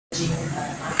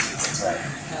artist,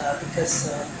 because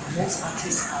most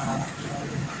artists are,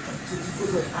 to go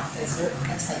to an art fair is very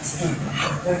expensive,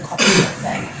 very costly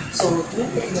affair. So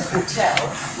doing it in a hotel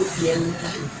would be a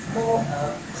little more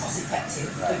cost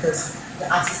effective because the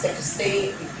artists get to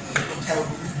stay in the hotel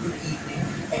room in the evening,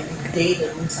 and in the day the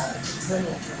rooms are actually turned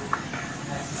into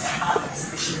art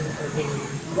exhibition venue.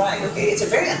 Right. Okay. It's a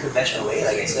very unconventional way,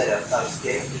 like I said, of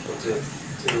getting people to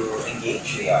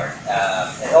engage the art.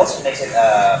 It also makes it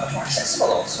much more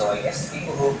accessible. Also, I guess to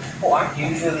people who aren't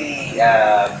usually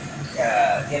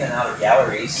in and out of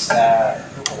galleries,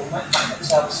 who might find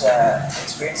themselves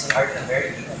experiencing art in a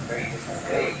very different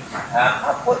way.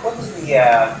 What was the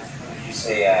what did you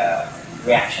say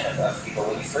reaction of people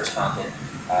when you first mounted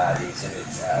the exhibit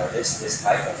or this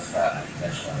type of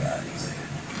unconventional exhibit?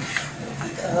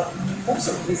 Most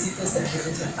of the visitors that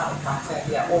visited our art fair,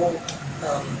 they are all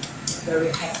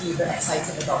very happy, very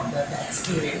excited about the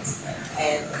experience.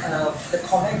 And the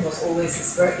comment was always,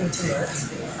 it's very intimate,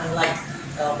 unlike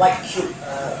white cube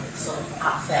sort of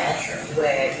art fair,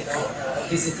 where a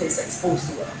visitor is exposed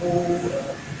to a whole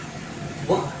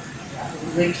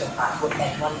range of artwork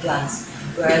at one glance.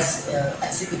 Whereas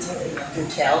exhibiting in a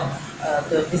hotel,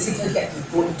 the visitor get to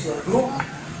go into a room,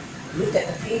 look at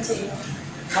the painting,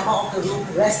 come out of the room,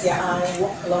 rest their eye,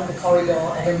 walk along the corridor,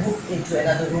 and then move into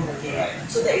another room again.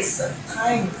 So there is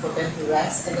time for them to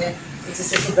rest, and then it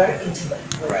is also very intimate.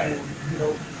 When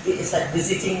it's like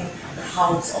visiting the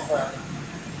house of a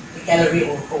gallery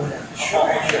owner. Sure,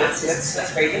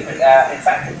 that's very different. In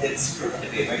fact, it's proven to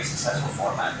be a very successful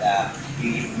format.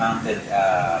 You've mounted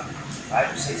 5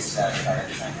 or 6, if I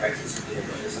understand correctly, so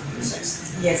this will be the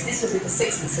 6th. Yes, this will be the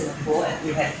 6th in Singapore, and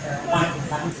we had one in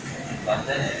London. In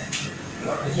London and New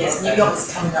York as well. Yes, New York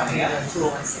is coming up in the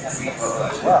 2016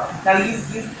 as well. Now you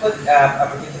put a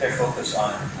particular focus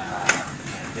on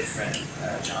different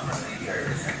genres, maybe, or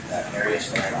different areas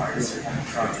where artists are coming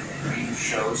from, and previous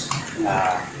shows.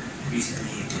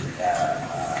 Recently, you did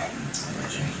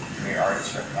mentioning career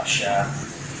artists from Russia,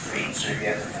 Ukraine,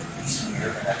 Serbia, Eastern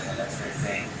Europe, and that sort of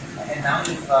thing. And now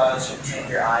you've sort of trained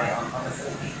your eye on the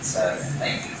Philippines.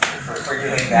 Thank you for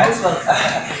doing that.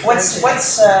 What's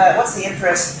the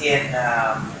interest in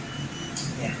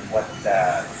what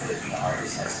the Filipino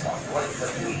artist has to offer? What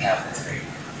do we have that's very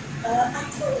good? I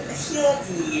think here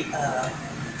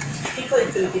the people in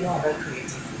Filipino are very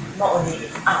creative, not only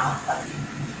in art but in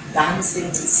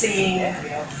dancing, singing,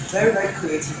 very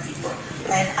creative people.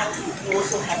 And I think we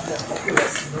also have the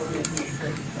populace,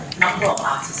 the number of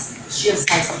artists, the sheer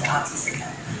size of the artists we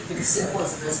have. Because Singapore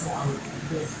is a very small island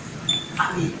with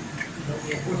hardly,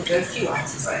 we have only very few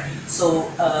artists.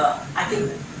 So I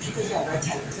think people here are very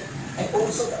talented, and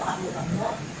also the artwork are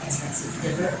not expensive;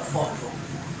 they're very affordable.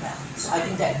 So I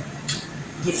think that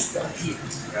gives the appeal.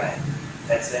 Right.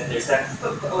 There's that.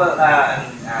 Well, I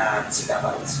mean,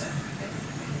 Sigaba was spent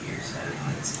many years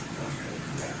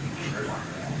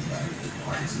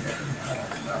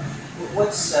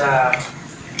What's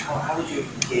how would you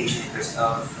gauge the interest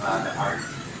of the art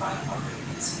buying public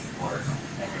in Singapore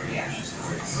and your reactions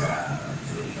towards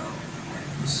Filipino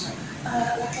artists?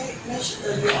 Like I mentioned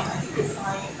earlier on, I think they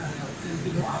find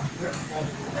Filipino art very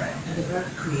affordable and they're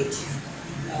very creative.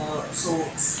 So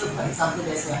for example,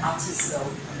 there's an artist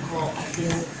called, I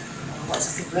think,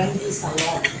 what's his name, Randy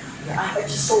Salon. I've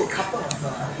actually sold a couple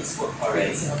of his work already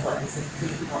in Singapore. He's a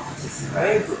Filipino artist,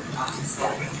 very good artist.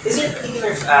 Is there a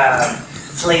particular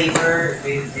flavor, do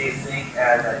you think,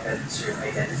 that sort of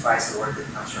identifies the work that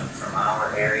comes from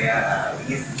our area?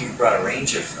 You've brought a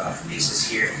range of pieces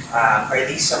here. Are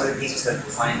these some of the pieces that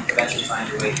will eventually find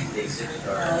your way to the exhibit?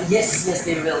 Or? Yes,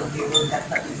 they will. They will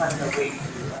definitely find their way to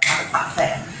art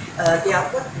fair. They are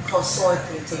what we call soil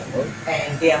painting,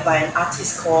 and they are by an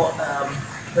artist called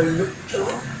Belluccio,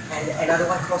 and another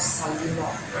one called Salino.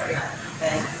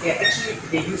 And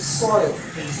they use soil to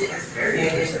paint it,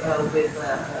 and with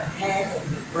hand,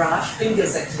 with brush,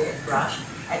 fingers actually, and brush,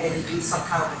 and then they use some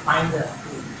kind of binder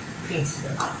to paint the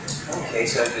art. Okay,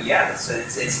 so yeah, so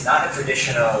it's not a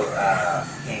traditional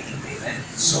painting pigment.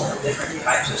 Soil, different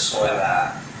types of soil.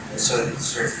 So it's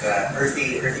sort of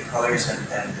earthy colors and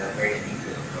very neat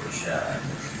approach.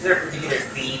 Is there a particular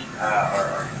theme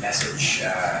or message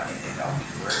in all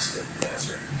these works that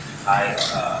sort of tie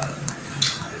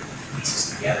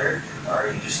pieces together, or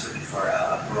are you just looking for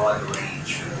a broad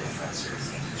range of different sort of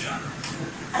themes and genres?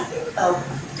 I think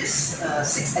this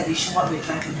 6th edition, what we're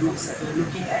trying to do is that we're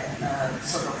looking at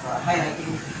sort of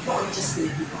highlighting not only just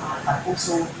Filipino art, but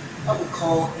also what we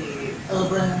call a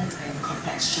urban and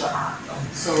contextual art.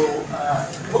 So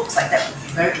works like that would be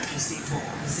very interesting for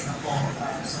Singapore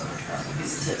sort of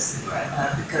visitors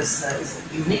because it's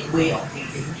a unique way of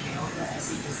painting.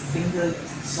 as if the finger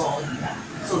saw. Yeah.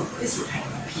 So this would have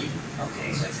appeal.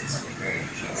 Okay, so it's something very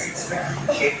interesting, very different.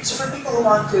 Okay, so for people who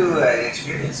want to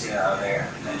experience, their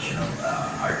conventional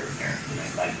art fair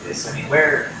like this, I mean,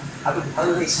 how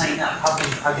do they sign up? How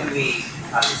can we,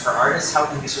 for artists, how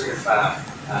can we sort of,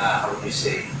 how would you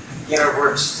say, get our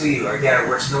works to you or get our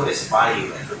works noticed by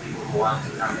you? And for people who want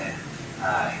to come and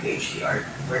engage the art,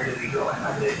 where do we go and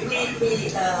how do they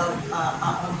We are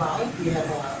online. We have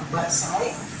a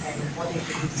website, and what you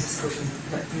can do is just go to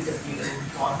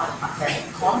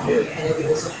www.artfair.com, and then we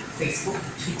also have Facebook,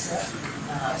 Twitter.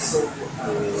 So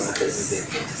just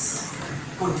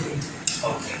go to the internet.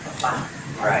 Okay. Fine.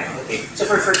 Right. Okay. So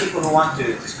for people who want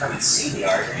to just come and see the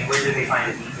art, I mean, where do they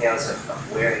find the details of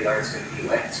where the art is going to be,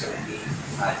 when it's going to be?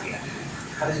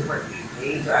 How does it work? Do you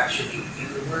pay to actually view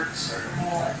the works, or?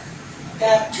 There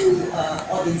are two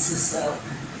audiences.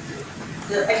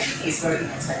 The entry fee is very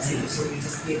inexpensive, so you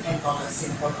just pay $10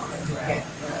 Singapore dollar to get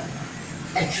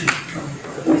entry to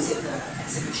visit the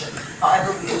exhibition.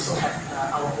 However, we also have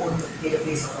our own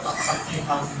database of about some 10,000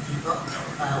 people,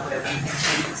 where we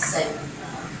actually send an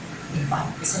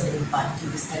invite to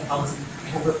this 10,000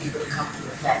 over people to come to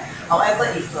the fair. However,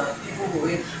 if people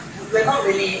we're not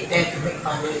really there to make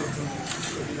money to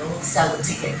sell the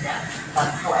ticket, yeah. But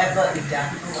however, if there are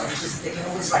people who are interested, they can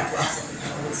always write to us and we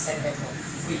can always send them a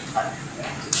free invite. To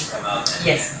come out.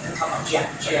 Yes, to come out. Yeah,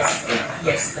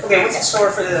 yes. Okay, what's in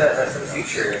store for the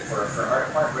future for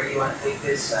Art Park? Where do you want to take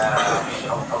this?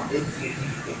 How big do you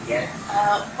think you can get?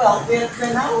 Well,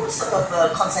 we're now sort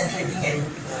of concentrating and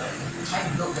trying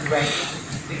to build the brand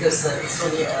because it's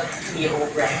only a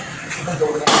 2-year-old brand, even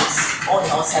though we have all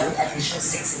in all 7 editions,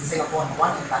 6 in Singapore and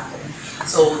 1 in London.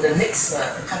 So the next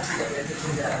country that we're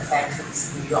taking the fair to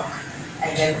is New York,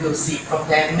 and then we'll see from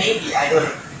there. Maybe I don't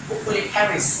know. Hopefully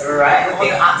Paris, right? Or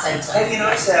the art center. Have you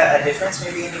noticed a difference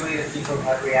maybe in the way that people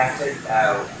have reacted?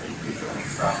 People coming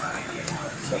from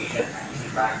Asian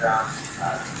background,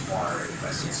 more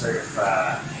Western sort of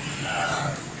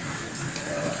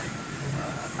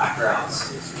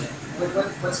backgrounds.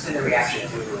 What's been the reaction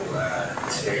to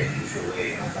this very unusual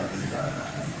way of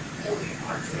holding an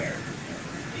art fair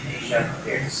in Asia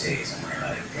compared to say somewhere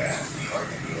like New York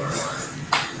or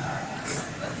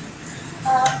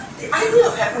the idea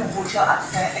of having a hotel art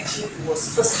fair actually was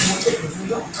first promoted in New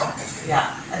York.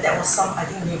 Yeah, and that was I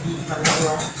think maybe if I'm not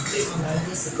wrong, 8 or 9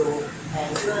 years ago.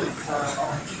 And even if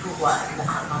people who are in the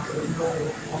art market will know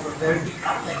of a very big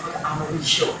art fair called the Armory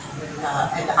Show.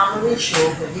 And the Armory Show,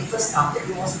 when they first started,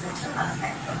 it was a hotel art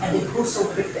fair. And they grew so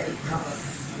big that it became a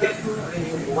big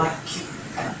white cube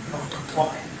kind of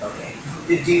format. Okay.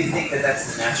 Do you think that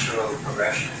that's the natural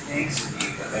progression of things? Do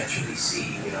you eventually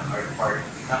see, Art Park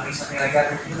becoming something like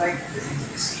that, or do you like the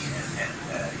intimacy and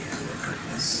the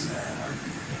purpose,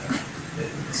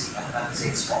 not to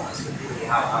say smallness, but really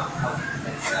how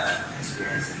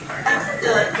experience the art? I think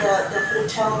the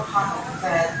hotel part of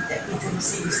that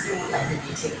intimacy is still like the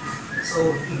detail.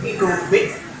 So if we go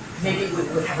big, maybe we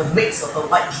will have a mix of a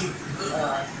white cube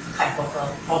type of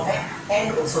format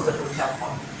and also the hotel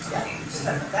format. Yeah.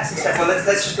 Fantastic stuff. Well, let's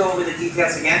just go over the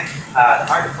details again.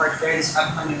 The Art Park Fair, this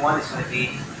upcoming one, is going to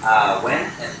be when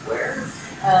and where?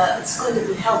 It's going to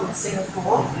be held in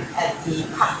Singapore at the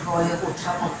Park Royal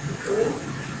Hotel on Pickering,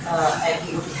 and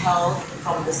it will be held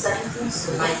from the 17th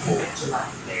to 19th of July.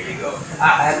 There you go.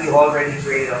 Have you already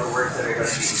created all the works that are going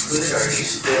to be included, or are you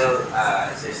still,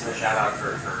 is there still a shout out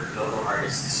for local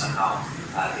artists to somehow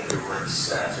get their works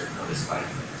sort of noticed by you?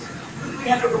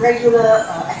 We have a regular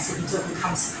exhibitor who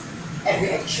comes every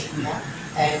edition, yeah?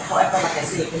 And however, like I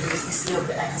said, this year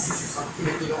the emphasis is on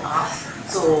Filipino art,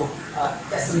 so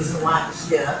that's the reason why I'm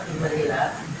here in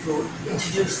Manila to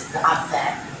introduce the art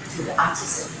fair to the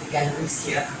artists and the galleries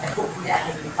here, and hopefully I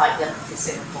can invite them to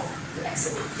Singapore to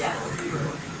exhibit. Yeah.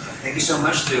 Thank you so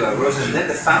much to Rosalind Lim,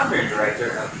 the founder and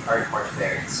director of the Art Park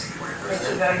Fair in Singapore. Thank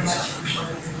you very much.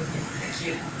 Thank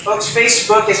you. Folks,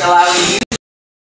 Facebook is allowing you